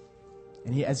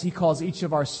 And as he calls each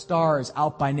of our stars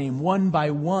out by name, one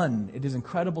by one, it is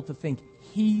incredible to think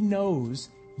he knows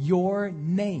your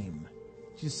name.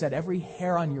 Jesus said every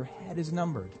hair on your head is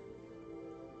numbered.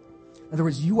 In other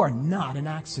words, you are not an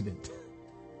accident.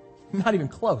 Not even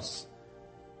close.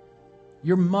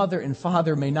 Your mother and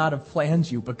father may not have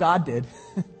planned you, but God did.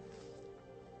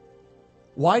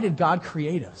 Why did God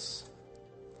create us?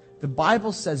 The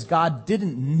Bible says God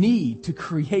didn't need to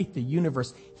create the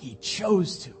universe. He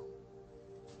chose to,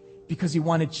 because he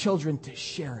wanted children to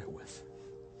share it with.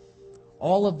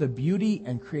 All of the beauty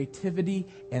and creativity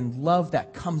and love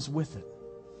that comes with it.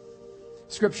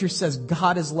 Scripture says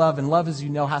God is love, and love, as you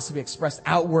know, has to be expressed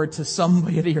outward to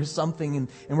somebody or something, and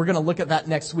we're going to look at that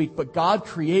next week. But God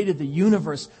created the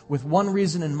universe with one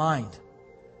reason in mind: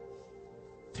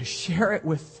 to share it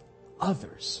with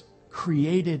others,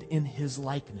 created in His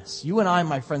likeness. You and I,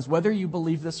 my friends, whether you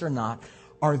believe this or not,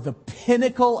 are the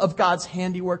pinnacle of God's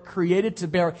handiwork, created to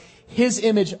bear His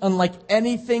image unlike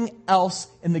anything else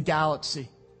in the galaxy.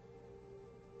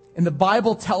 And the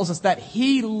Bible tells us that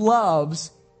He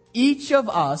loves each of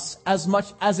us as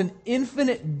much as an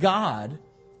infinite God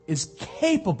is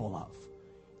capable of.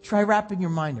 Try wrapping your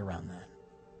mind around that.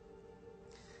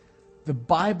 The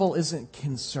Bible isn't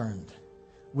concerned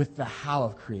with the how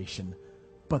of creation,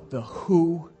 but the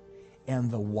who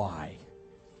and the why.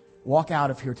 Walk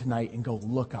out of here tonight and go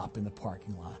look up in the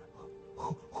parking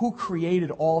lot. Who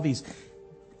created all these?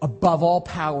 Above all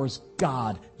powers,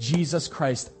 God, Jesus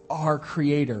Christ, our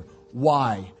Creator.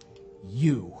 Why?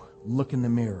 You. Look in the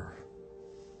mirror.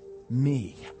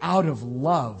 Me. Out of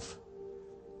love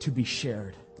to be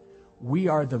shared. We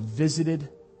are the visited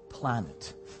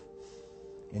planet.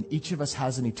 And each of us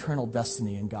has an eternal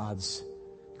destiny in God's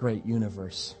great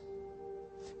universe.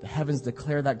 The heavens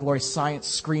declare that glory. Science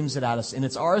screams it at us. And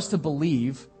it's ours to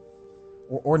believe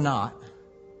or not.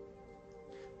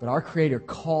 But our Creator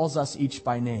calls us each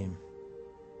by name.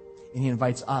 And He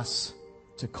invites us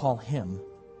to call Him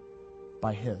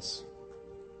by His.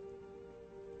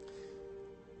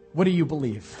 What do you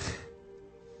believe?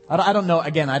 I don't know.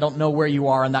 Again, I don't know where you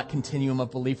are on that continuum of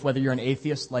belief, whether you're an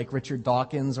atheist like Richard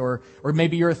Dawkins or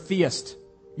maybe you're a theist.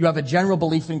 You have a general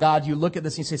belief in God. You look at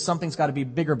this and you say something's got to be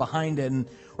bigger behind it.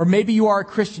 Or maybe you are a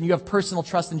Christian. You have personal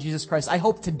trust in Jesus Christ. I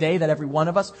hope today that every one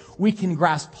of us, we can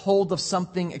grasp hold of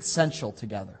something essential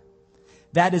together.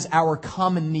 That is our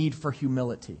common need for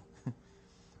humility.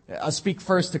 I'll speak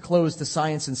first to close to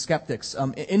science and skeptics.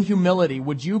 In humility,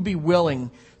 would you be willing,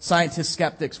 scientists,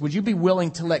 skeptics, would you be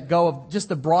willing to let go of just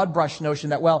the broad brush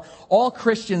notion that, well, all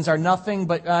Christians are nothing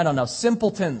but,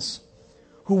 simpletons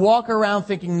who walk around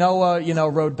thinking Noah,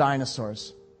 rode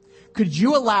dinosaurs? Could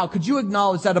you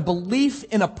acknowledge that a belief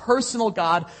in a personal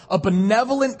God, a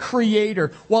benevolent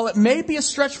Creator, while it may be a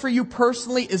stretch for you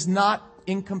personally, is not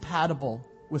incompatible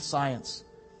with science?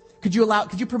 Could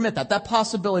you permit that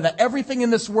possibility that everything in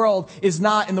this world is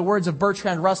not, in the words of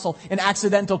Bertrand Russell, an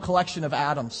accidental collection of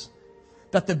atoms?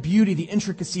 That the beauty, the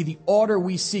intricacy, the order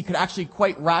we see could actually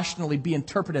quite rationally be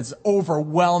interpreted as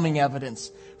overwhelming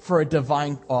evidence for a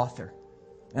divine author.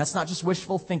 And that's not just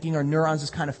wishful thinking or neurons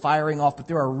just kind of firing off, but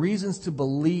there are reasons to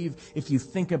believe if you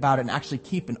think about it and actually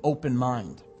keep an open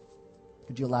mind.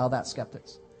 Could you allow that,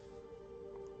 skeptics?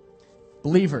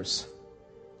 Believers,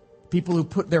 people who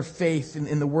put their faith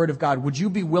in the Word of God, would you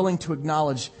be willing to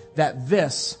acknowledge that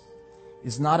this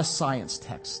is not a science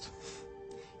text?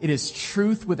 It is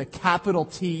truth with a capital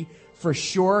T for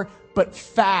sure, but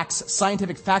facts,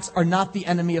 scientific facts, are not the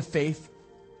enemy of faith.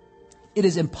 It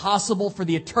is impossible for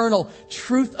the eternal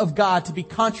truth of God to be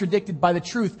contradicted by the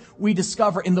truth we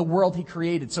discover in the world He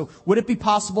created. So would it be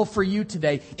possible for you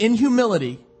today, in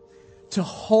humility, to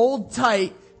hold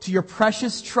tight to your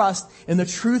precious trust in the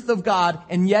truth of God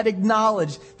and yet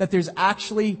acknowledge that there's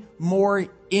actually more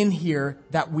in here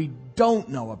that we don't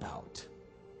know about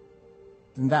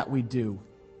than that we do?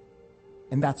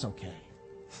 And that's okay.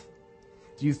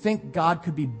 Do you think God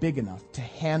could be big enough to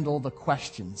handle the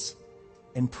questions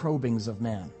and probings of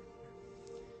man?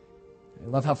 I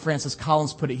love how Francis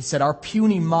Collins put it. He said, our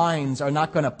puny minds are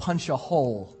not going to punch a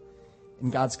hole in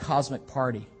God's cosmic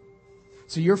party.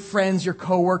 So your friends, your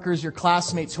coworkers, your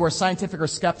classmates who are scientific or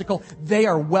skeptical, they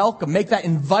are welcome. Make that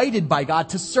invited by God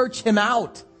to search Him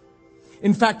out.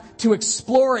 In fact, to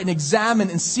explore and examine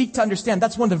and seek to understand.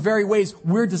 That's one of the very ways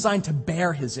we're designed to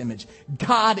bear His image.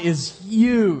 God is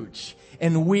huge.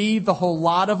 And we, the whole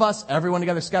lot of us, everyone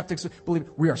together, skeptics, believe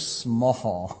we are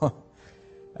small.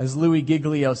 As Louis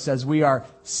Giglio says, we are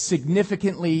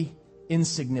significantly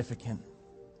insignificant.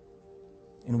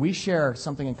 And we share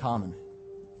something in common.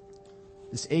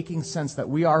 This aching sense that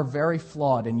we are very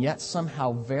flawed and yet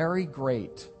somehow very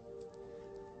great.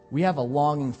 We have a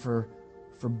longing for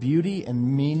beauty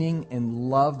and meaning and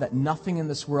love that nothing in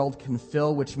this world can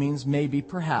fill, which means maybe,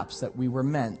 perhaps, that we were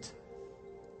meant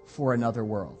for another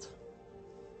world.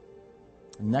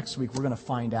 And next week, we're going to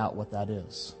find out what that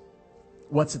is.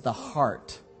 What's at the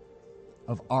heart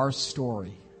of our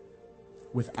story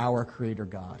with our Creator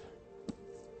God.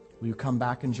 Will you come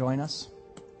back and join us?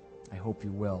 I hope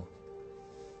you will.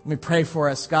 Let me pray for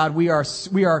us. God, we are,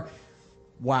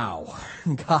 wow.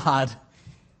 God,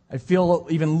 I feel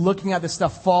even looking at this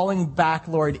stuff, falling back,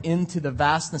 Lord, into the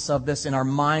vastness of this in our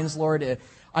minds, Lord.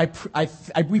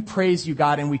 We praise you,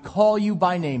 God, and we call you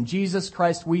by name. Jesus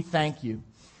Christ, we thank you.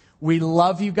 We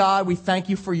love you, God. We thank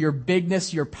you for your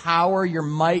bigness, your power, your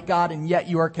might, God, and yet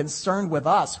you are concerned with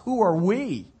us. Who are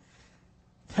we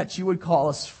that you would call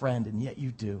us friend, and yet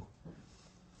you do?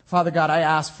 Father God, I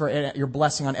ask for your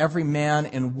blessing on every man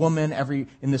and woman,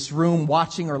 in this room,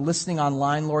 watching or listening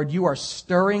online, Lord. You are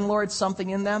stirring, Lord, something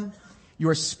in them. You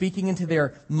are speaking into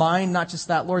their mind, not just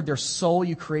that, Lord, their soul.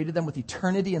 You created them with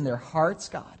eternity in their hearts,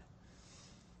 God.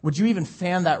 Would you even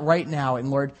fan that right now? And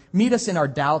Lord, meet us in our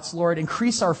doubts, Lord.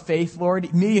 Increase our faith, Lord.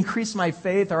 Increase my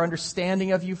faith, our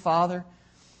understanding of you, Father.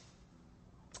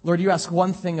 Lord, you ask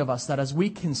one thing of us, that as we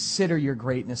consider your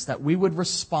greatness, that we would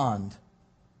respond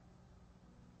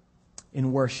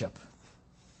in worship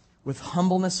with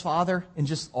humbleness, Father, and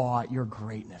just awe at your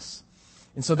greatness.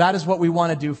 And so that is what we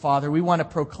want to do, Father. We want to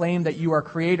proclaim that you are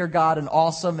Creator God and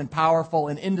awesome and powerful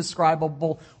and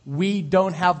indescribable. We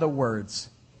don't have the words,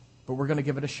 but we're going to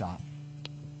give it a shot.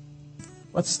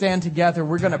 Let's stand together.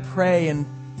 We're going to pray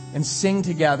and sing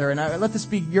together. And let this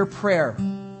be your prayer.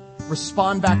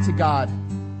 Respond back to God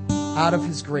out of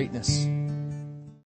his greatness.